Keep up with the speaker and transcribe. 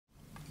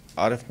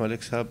Arif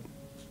Malik Sahab,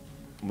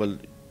 well,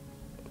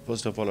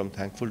 first of all, I'm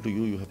thankful to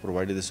you. You have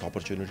provided this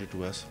opportunity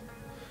to us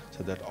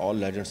so that all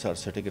legends are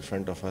sitting in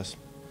front of us.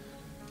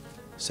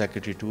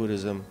 Secretary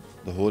Tourism,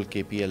 the whole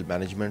KPL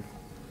management,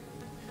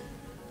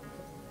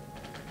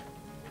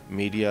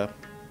 media,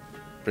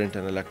 print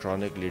and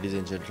electronic, ladies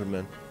and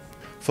gentlemen.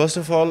 First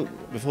of all,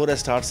 before I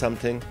start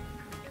something,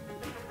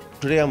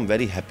 today I'm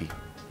very happy.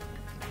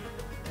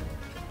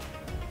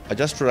 I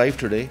just arrived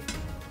today,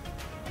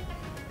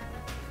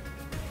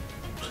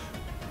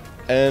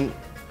 and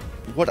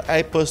what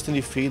I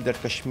personally feel that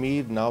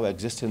Kashmir now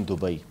exists in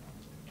Dubai.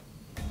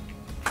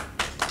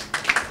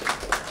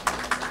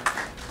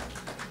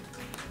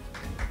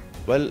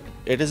 Well,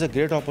 it is a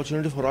great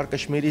opportunity for our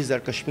Kashmiris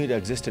that Kashmir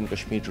exists in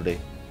Kashmir today,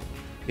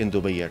 in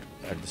Dubai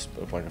at this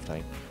point of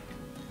time.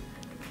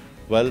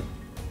 Well,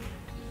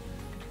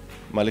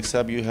 Malik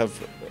Sahab, you have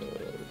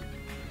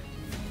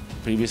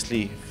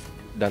previously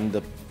done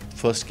the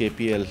first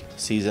KPL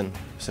season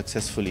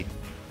successfully,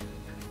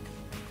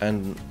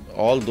 and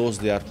all those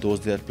they are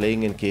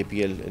playing in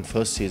KPL in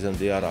first season,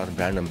 they are our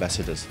brand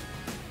ambassadors.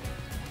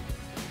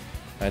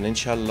 And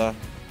inshallah,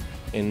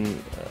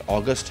 in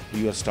August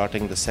you are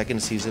starting the second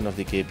season of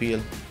the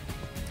KPL.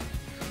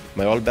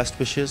 My all best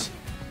wishes,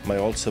 my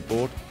all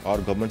support, our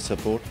government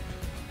support,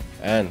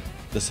 and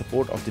the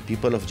support of the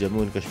people of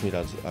Jammu and Kashmir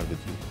are with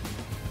you.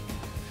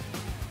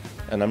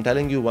 And I'm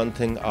telling you one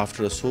thing,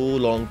 after a so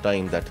long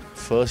time, that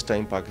first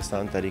time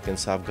Pakistan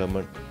Tehreek-e-Insaf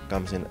government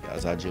comes in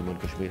Azad Jammu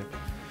and Kashmir,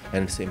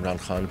 and it's Imran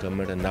Khan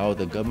government, and now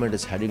the government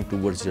is heading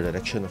towards the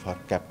direction of our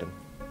captain.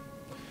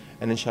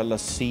 And inshallah,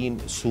 soon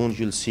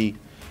you'll see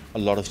a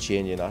lot of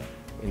change in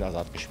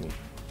Azad Kashmir.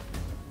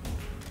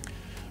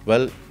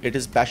 Well, it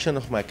is passion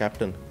of my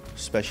captain,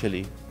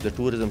 especially the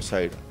tourism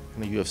side.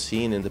 You have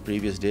seen in the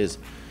previous days,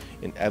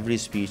 in every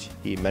speech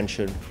he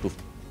mentioned to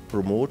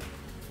promote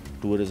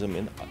tourism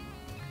in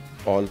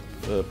all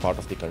part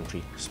of the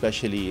country,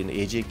 especially in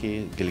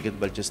AJ&K,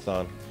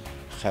 Gilgit-Baltistan,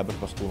 Khyber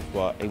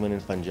Pakhtunkhwa, even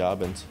in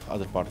Punjab and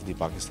other part of the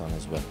Pakistan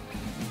as well.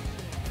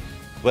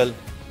 Well,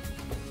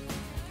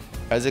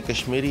 as a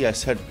Kashmiri, I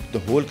said the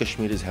whole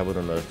Kashmir is heaven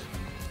on earth,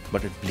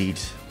 but it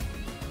bleeds.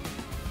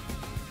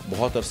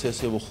 बहुत अरसे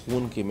से वो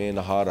खून के में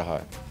नहा रहा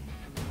है,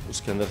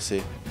 उसके अंदर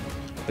से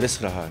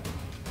रिस रहा है,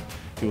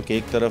 क्योंकि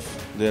एक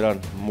तरफ there are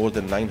more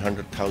than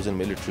 900,000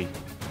 military,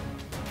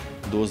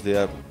 those they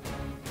are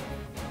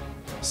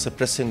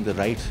suppressing the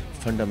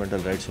fundamental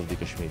rights of the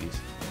Kashmiris.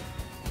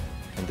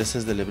 And this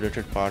is the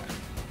liberated part.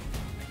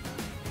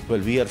 Well,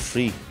 we are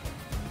free,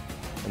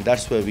 and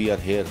that's why we are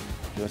here.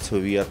 That's why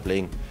we are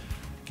playing.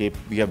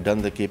 We have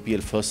done the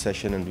KPL first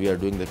session, and we are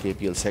doing the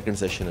KPL second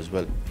session as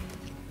well.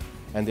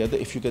 And the other,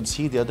 if you can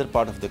see the other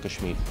part of the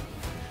Kashmir,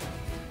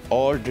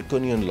 all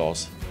draconian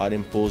laws are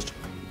imposed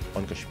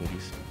on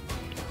Kashmiris.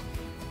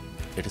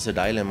 It is a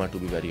dilemma, to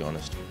be very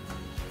honest.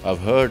 I've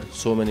heard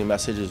so many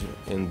messages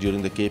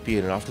during the KPL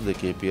and after the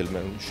KPL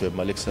Shoaib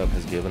Malik Sahab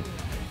has given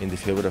in the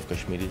favor of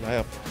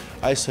Kashmiris.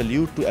 I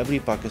salute to every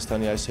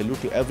Pakistani, I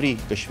salute to every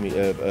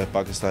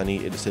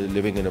Pakistani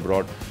living in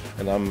abroad,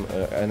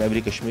 and every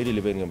Kashmiri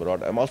living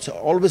abroad. I'm also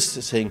always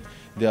saying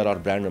they are our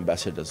brand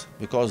ambassadors,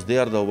 because they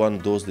are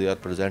those they are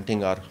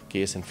presenting our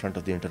case in front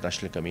of the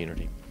international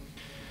community.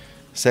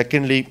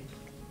 Secondly,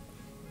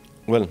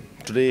 well,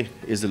 today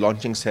is the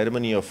launching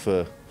ceremony of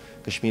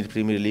Kashmir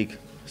Premier League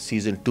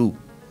Season 2.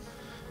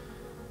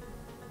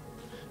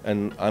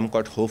 And I'm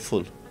quite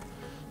hopeful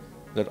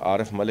that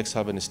Arif Malik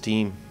Sahab and his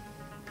team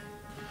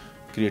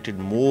created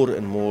more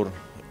and more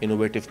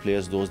innovative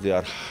players, those they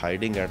are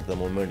hiding at the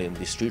moment in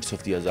the streets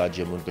of the Azad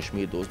Jammu and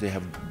Kashmir, those they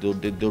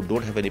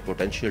don't have any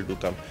potential to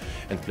come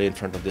and play in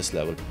front of this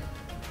level.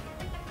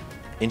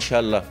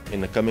 Inshallah, in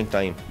the coming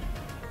time,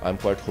 I'm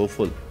quite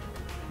hopeful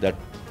that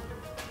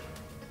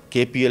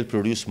KPL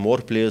produce more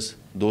players,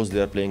 those they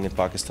are playing in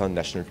Pakistan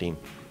national team.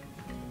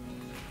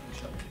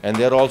 And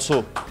they are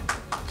also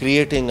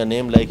creating a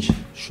name like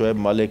Shoaib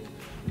Malik,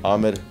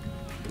 Amir,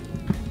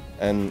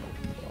 and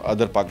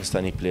other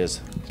Pakistani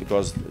players,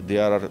 because they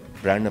are our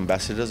brand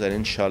ambassadors, and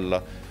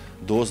inshallah,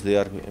 those they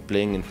are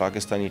playing in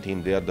Pakistani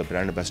team, they are the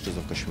brand ambassadors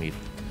of Kashmir.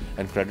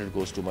 And credit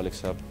goes to Malik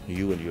Sahab,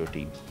 you and your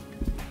team.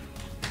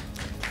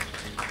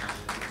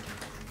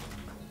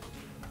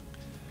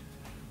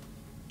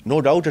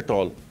 No doubt at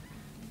all,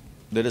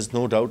 there is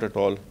no doubt at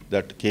all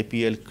that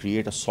KPL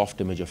create a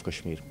soft image of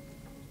Kashmir.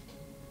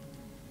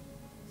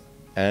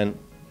 And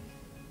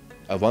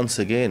once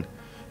again,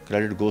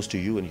 credit goes to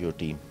you and your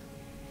team.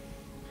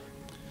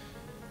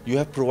 You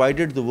have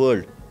provided the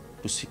world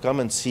to come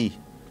and see.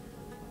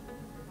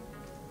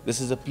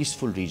 This is a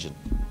peaceful region.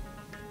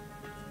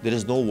 There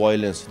is no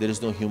violence, there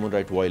is no human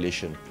right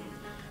violation.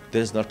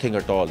 There is nothing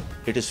at all.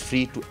 It is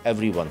free to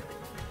everyone.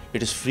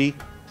 It is free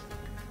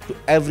to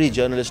every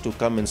journalist to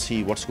come and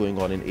see what's going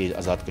on in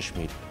Azad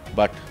Kashmir.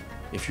 But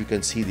if you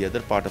can see the other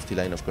part of the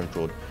line of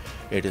control,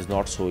 it is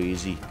not so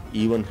easy,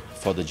 even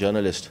for the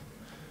journalist.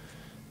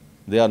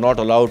 They are not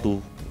allowed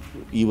to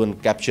even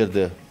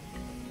capture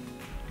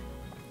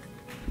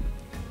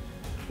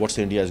what's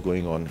India is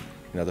going on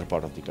in other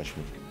part of the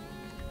Kashmir.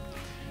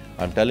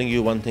 I'm telling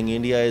you one thing,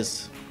 India is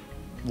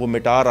وہ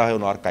مٹا رہا ہے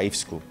ان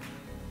archives کو,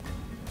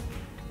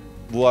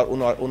 وہ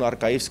ان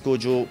archives کو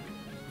جو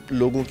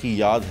لوگوں کی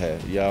یاد ہے,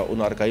 یا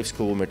ان آرکائیوز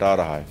کو وہ مٹا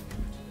رہا ہے.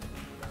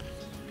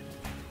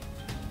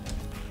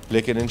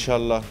 لیکن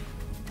انشاءاللہ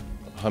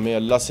ہمیں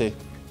اللہ سے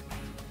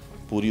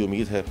پوری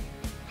امید ہے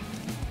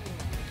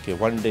کہ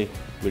one day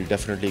will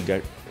definitely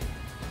get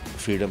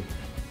freedom.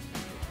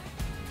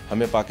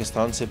 ہمیں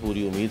پاکستان سے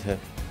پوری امید ہے.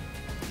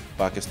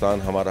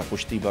 پاکستان ہمارا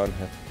پشتیبان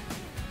ہے,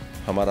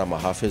 ہمارا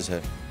محافظ ہے.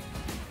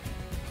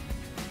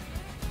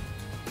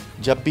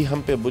 جب بھی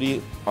ہم پہ بری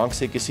آنکھ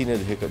سے کسی نے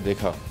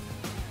دیکھا,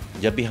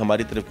 جب بھی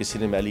ہماری طرف کسی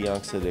نے میلی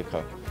آنکھ سے دیکھا,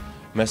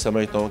 میں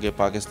سمجھتا ہوں کہ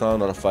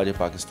پاکستان اور افواج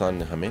پاکستان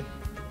نے ہمیں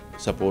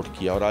سپورٹ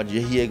کیا. اور آج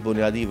یہی ایک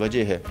بنیادی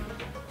وجہ ہے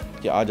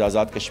کہ آج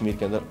آزاد کشمیر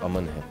کے اندر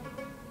امن ہے.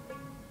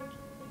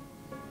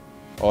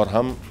 اور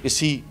ہم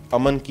اسی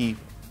امن کی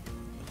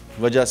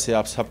وجہ سے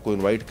آپ سب کو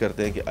انوائٹ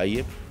کرتے ہیں کہ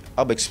آئیے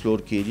اب ایکسپلور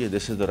کیجئے.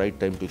 دس از the right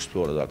time to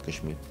explore Azad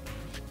Kashmir.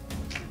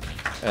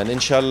 And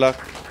انشاءاللہ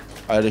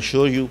I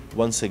assure you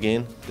once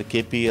again the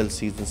KPL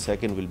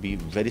Season2 will be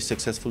very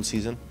successful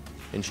season.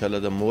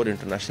 Inshallah, the more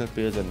international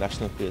players and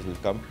national players will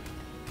come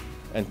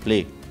and play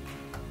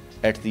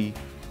at the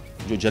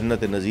جو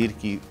جنت نظیر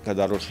کی کا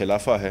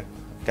دارالخلافہ ہے,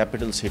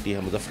 capital city ہے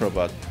مظفر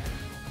آباد,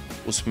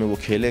 اس میں وہ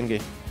کھیلیں گے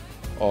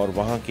اور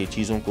وہاں کی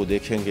چیزوں کو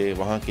دیکھیں گے.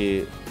 وہاں کے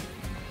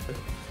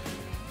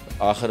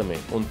آخر میں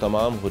ان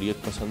تمام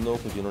حریت پسندوں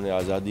کو جنہوں نے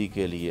آزادی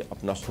کے لیے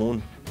اپنا خون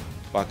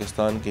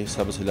پاکستان کے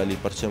سبز ہلالی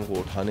پرچم کو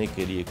اٹھانے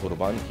کے لیے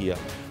قربان کیا,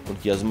 ان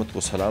کی عظمت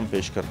کو سلام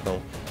پیش کرتا ہوں.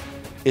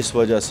 اس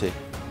وجہ سے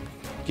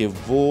کہ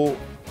وہ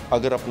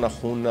اگر اپنا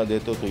خون نہ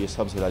دیتے تو یہ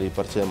سبز ہلالی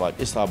پرچم آج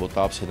اس آب و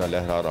تاب سے نہ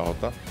لہرا رہا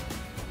ہوتا.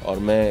 اور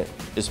میں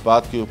اس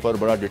بات کے اوپر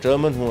بڑا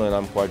ڈٹرمن ہوں, and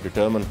I am quite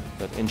determine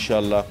that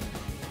انشاءاللہ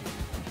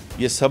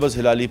یہ سبز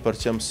ہلالی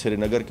پرچم سری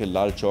نگر کے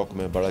لال چوک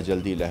میں بڑا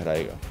جلدی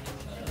لہرائے گا,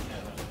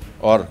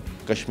 اور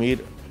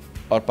کشمیر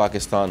اور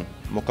پاکستان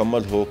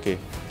مکمل ہو کے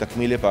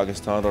تکمیل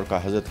پاکستان اور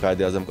حضرت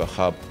قائد اعظم کا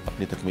خواب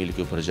اپنی تکمیل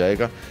کے اوپر جائے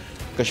گا.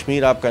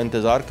 کشمیر آپ کا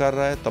انتظار کر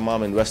رہا ہے,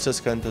 تمام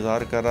انویسٹرز کا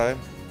انتظار کر رہا ہے,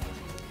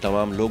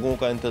 تمام لوگوں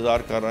کا انتظار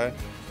کر رہا ہے.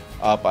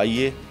 آپ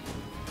آئیے,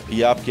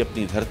 یہ آپ کی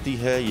اپنی دھرتی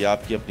ہے, یہ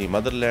آپ کی اپنی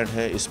مدر لینڈ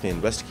ہے, اس میں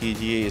انویسٹ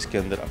کیجئے, اس کے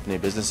اندر اپنے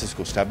بزنسز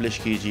کو اسٹیبلش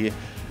کیجئے,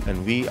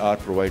 and we are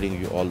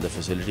providing you all the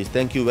facilities.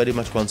 Thank you very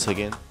much once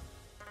again.